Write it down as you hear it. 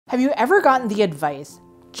Have you ever gotten the advice,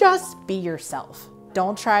 just be yourself?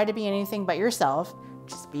 Don't try to be anything but yourself.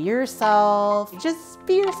 Just be yourself. Just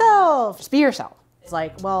be yourself. Just be yourself. It's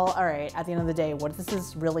like, well, all right, at the end of the day, what does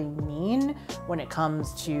this really mean when it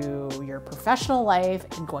comes to your professional life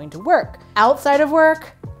and going to work? Outside of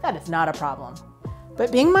work, that is not a problem.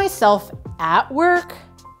 But being myself at work,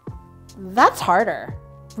 that's harder.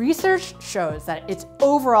 Research shows that it's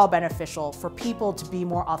overall beneficial for people to be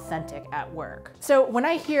more authentic at work. So when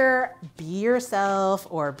I hear be yourself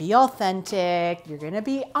or be authentic, you're gonna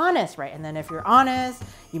be honest, right? And then if you're honest,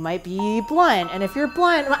 you might be blunt. And if you're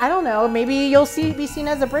blunt, I don't know, maybe you'll be seen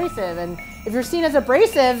as abrasive. And if you're seen as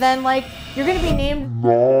abrasive, then like you're gonna be named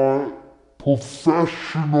not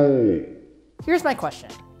professional. Here's my question.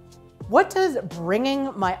 What does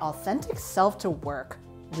bringing my authentic self to work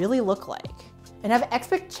really look like? And have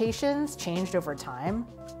expectations changed over time?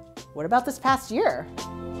 What about this past year?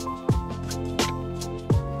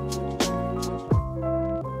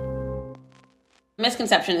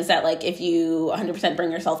 Misconception is that like if you 100%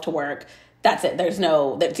 bring yourself to work, that's it.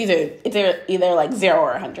 It's either like 0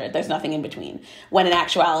 or 100. There's nothing in between. When in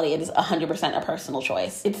actuality, it is 100% a personal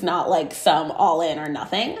choice. It's not like some all in or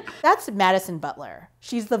nothing. That's Madison Butler.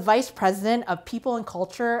 She's the vice president of people and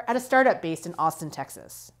culture at a startup based in Austin,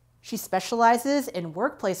 Texas. She specializes in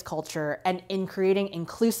workplace culture and in creating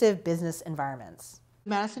inclusive business environments.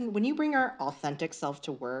 Madison, when you bring our authentic self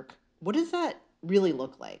to work, what does that really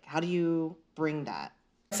look like? How do you bring that?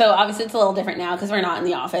 So obviously it's a little different now because we're not in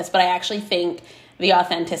the office, but I actually think the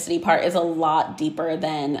authenticity part is a lot deeper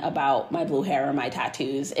than about my blue hair or my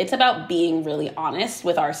tattoos. It's about being really honest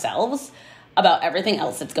with ourselves about everything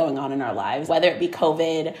else that's going on in our lives, whether it be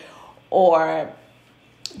COVID or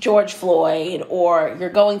George Floyd, or you're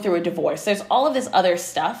going through a divorce. There's all of this other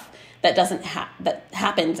stuff that that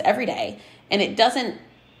happens every day, and it doesn't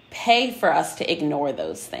pay for us to ignore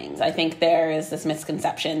those things. I think there is this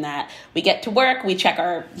misconception that we get to work, we check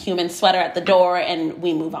our human sweater at the door, and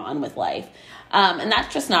we move on with life. And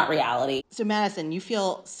that's just not reality. So Madison, you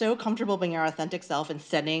feel so comfortable being your authentic self and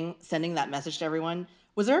sending that message to everyone.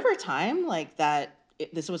 Was there ever a time like that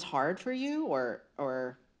this was hard for you,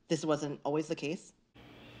 or this wasn't always the case?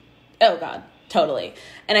 Oh God, totally.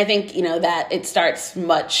 And I think, that it starts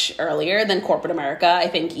much earlier than corporate America. I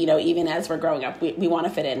think, even as we're growing up, we want to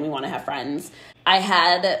fit in, we want to have friends. I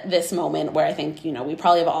had this moment where I think, we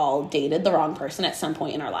probably have all dated the wrong person at some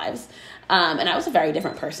point in our lives. And I was a very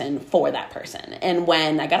different person for that person. And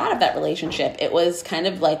when I got out of that relationship, it was kind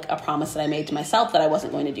of like a promise that I made to myself that I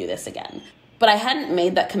wasn't going to do this again. But I hadn't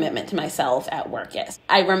made that commitment to myself at work yet.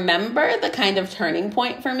 I remember the kind of turning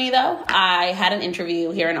point for me, though. I had an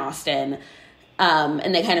interview here in Austin,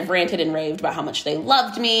 and they kind of ranted and raved about how much they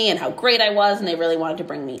loved me and how great I was, and they really wanted to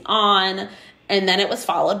bring me on. And then it was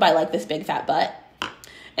followed by like this big fat but.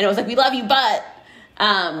 And it was like, we love you,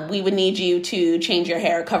 but we would need you to change your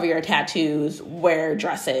hair, cover your tattoos, wear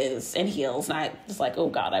dresses and heels. And I was like, oh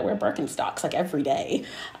God, I wear Birkenstocks like every day.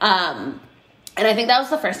 And I think that was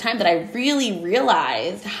the first time that I really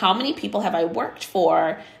realized how many people have I worked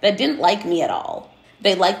for that didn't like me at all.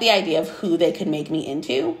 They liked the idea of who they could make me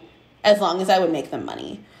into as long as I would make them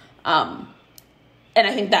money. And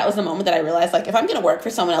I think that was the moment that I realized, like, if I'm going to work for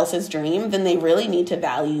someone else's dream, then they really need to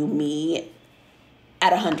value me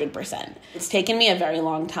at 100%. It's taken me a very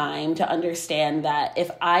long time to understand that if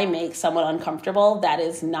I make someone uncomfortable, that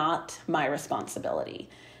is not my responsibility.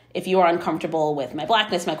 If you are uncomfortable with my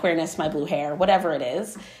blackness, my queerness, my blue hair, whatever it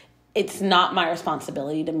is, it's not my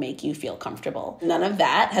responsibility to make you feel comfortable. None of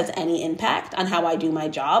that has any impact on how I do my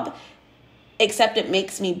job, except it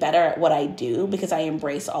makes me better at what I do because I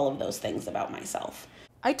embrace all of those things about myself.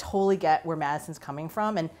 I totally get where Madison's coming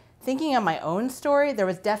from. And thinking of my own story, there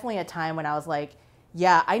was definitely a time when I was like,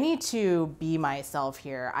 yeah, I need to be myself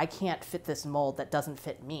here. I can't fit this mold that doesn't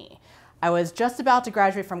fit me. I was just about to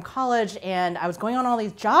graduate from college and I was going on all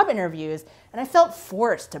these job interviews and I felt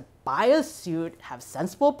forced to buy a suit, have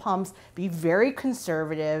sensible pumps, be very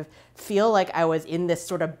conservative, feel like I was in this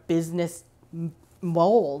sort of business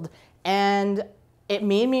mold. And it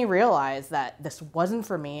made me realize that this wasn't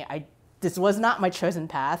for me. This was not my chosen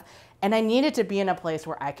path. And I needed to be in a place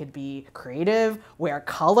where I could be creative, wear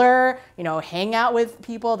color, hang out with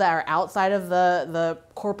people that are outside of the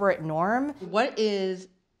corporate norm. What is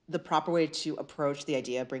the proper way to approach the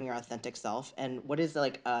idea of bringing your authentic self, and what is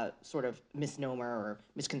like a sort of misnomer or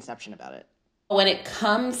misconception about it? When it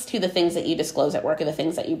comes to the things that you disclose at work or the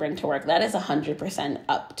things that you bring to work, that is 100%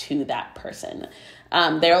 up to that person.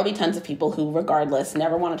 There will be tons of people who, regardless,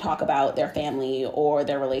 never want to talk about their family or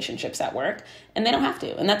their relationships at work, and they don't have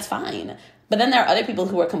to, and that's fine. But then there are other people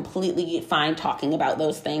who are completely fine talking about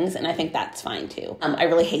those things, and I think that's fine too. I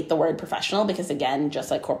really hate the word professional because, again,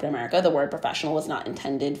 just like corporate America, the word professional was not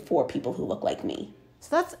intended for people who look like me. So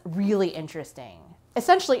that's really interesting.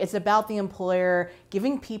 Essentially, it's about the employer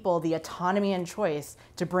giving people the autonomy and choice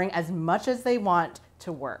to bring as much as they want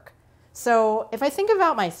to work. So if I think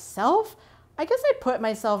about myself, I guess I put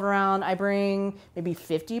myself around, I bring maybe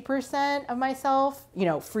 50% of myself,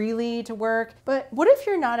 freely to work. But what if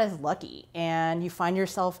you're not as lucky and you find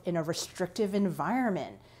yourself in a restrictive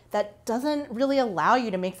environment that doesn't really allow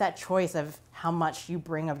you to make that choice of how much you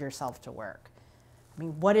bring of yourself to work? I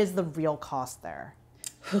mean, what is the real cost there?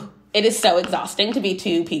 It is so exhausting to be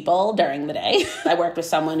two people during the day. I worked with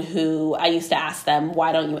someone who I used to ask them,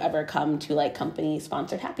 why don't you ever come to like company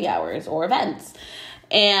sponsored happy hours or events?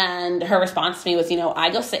 And her response to me was, I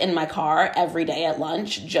go sit in my car every day at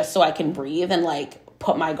lunch just so I can breathe and like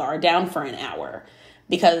put my guard down for an hour,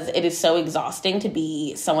 because it is so exhausting to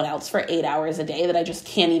be someone else for 8 hours a day that I just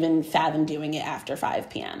can't even fathom doing it after 5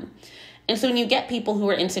 p.m. And so when you get people who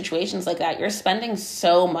are in situations like that, you're spending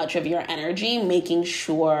so much of your energy making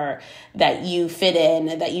sure that you fit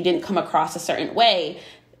in, that you didn't come across a certain way,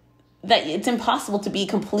 that it's impossible to be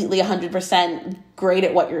completely 100% great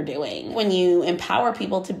at what you're doing. When you empower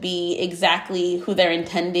people to be exactly who they're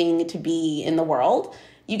intending to be in the world,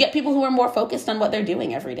 you get people who are more focused on what they're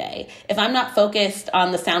doing every day. If I'm not focused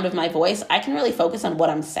on the sound of my voice, I can really focus on what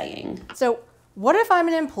I'm saying. So what if I'm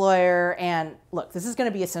an employer and look, this is going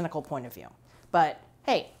to be a cynical point of view, but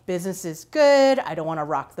hey, business is good. I don't want to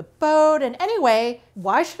rock the boat. And anyway,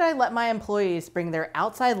 why should I let my employees bring their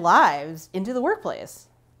outside lives into the workplace?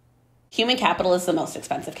 Human capital is the most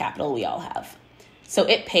expensive capital we all have. So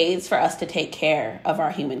it pays for us to take care of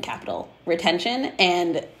our human capital. Retention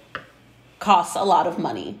and costs a lot of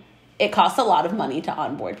money. It costs a lot of money to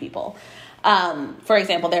onboard people. For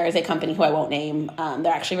example, there is a company who I won't name.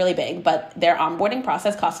 They're actually really big, but their onboarding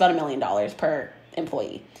process costs about $1 million per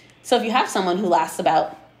employee. So if you have someone who lasts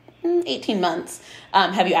about 18 months,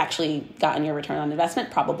 have you actually gotten your return on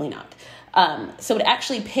investment? Probably not. So it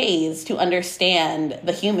actually pays to understand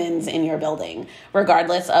the humans in your building,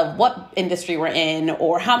 regardless of what industry we're in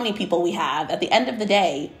or how many people we have. At the end of the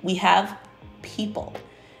day, we have people.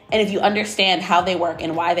 And if you understand how they work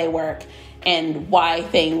and why they work and why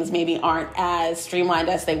things maybe aren't as streamlined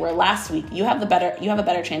as they were last week, you have a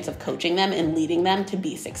better chance of coaching them and leading them to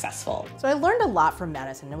be successful. So I learned a lot from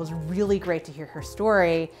Madison. It was really great to hear her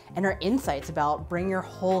story and her insights about bring your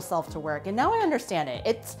whole self to work. And now I understand it.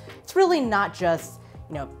 It's really not just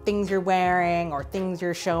things you're wearing or things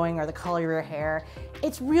you're showing or the color of your hair.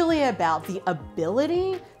 It's really about the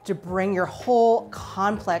ability to bring your whole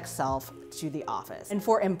complex self to the office. And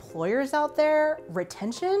for employers out there,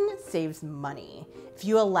 retention saves money. If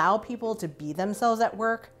you allow people to be themselves at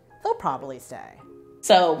work, they'll probably stay.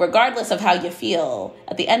 So regardless of how you feel,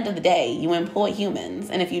 at the end of the day, you employ humans.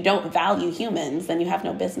 And if you don't value humans, then you have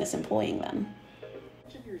no business employing them. How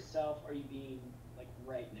much of yourself are you being like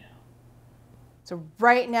right now? So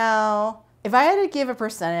right now, if I had to give a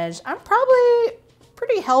percentage, I'm probably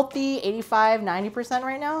pretty healthy, 85, 90%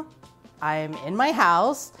 right now. I'm in my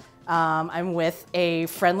house. I'm with a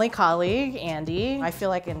friendly colleague, Andy. I feel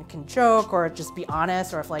like I can joke or just be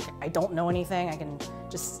honest, or if I don't know anything, I can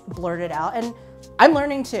just blurt it out. And I'm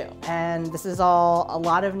learning too. And this is all a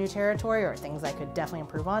lot of new territory or things I could definitely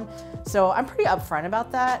improve on. So I'm pretty upfront about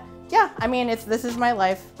that. Yeah, I mean, this is my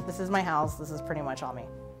life. This is my house. This is pretty much all me.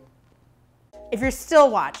 If you're still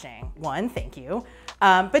watching, 1, thank you.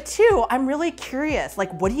 But 2, I'm really curious,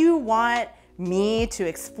 what do you want me to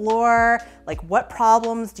explore? What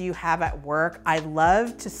problems do you have at work? I'd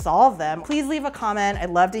love to solve them. Please leave a comment.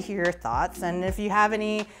 I'd love to hear your thoughts. And if you have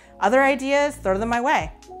any other ideas, throw them my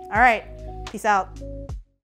way. All right, peace out.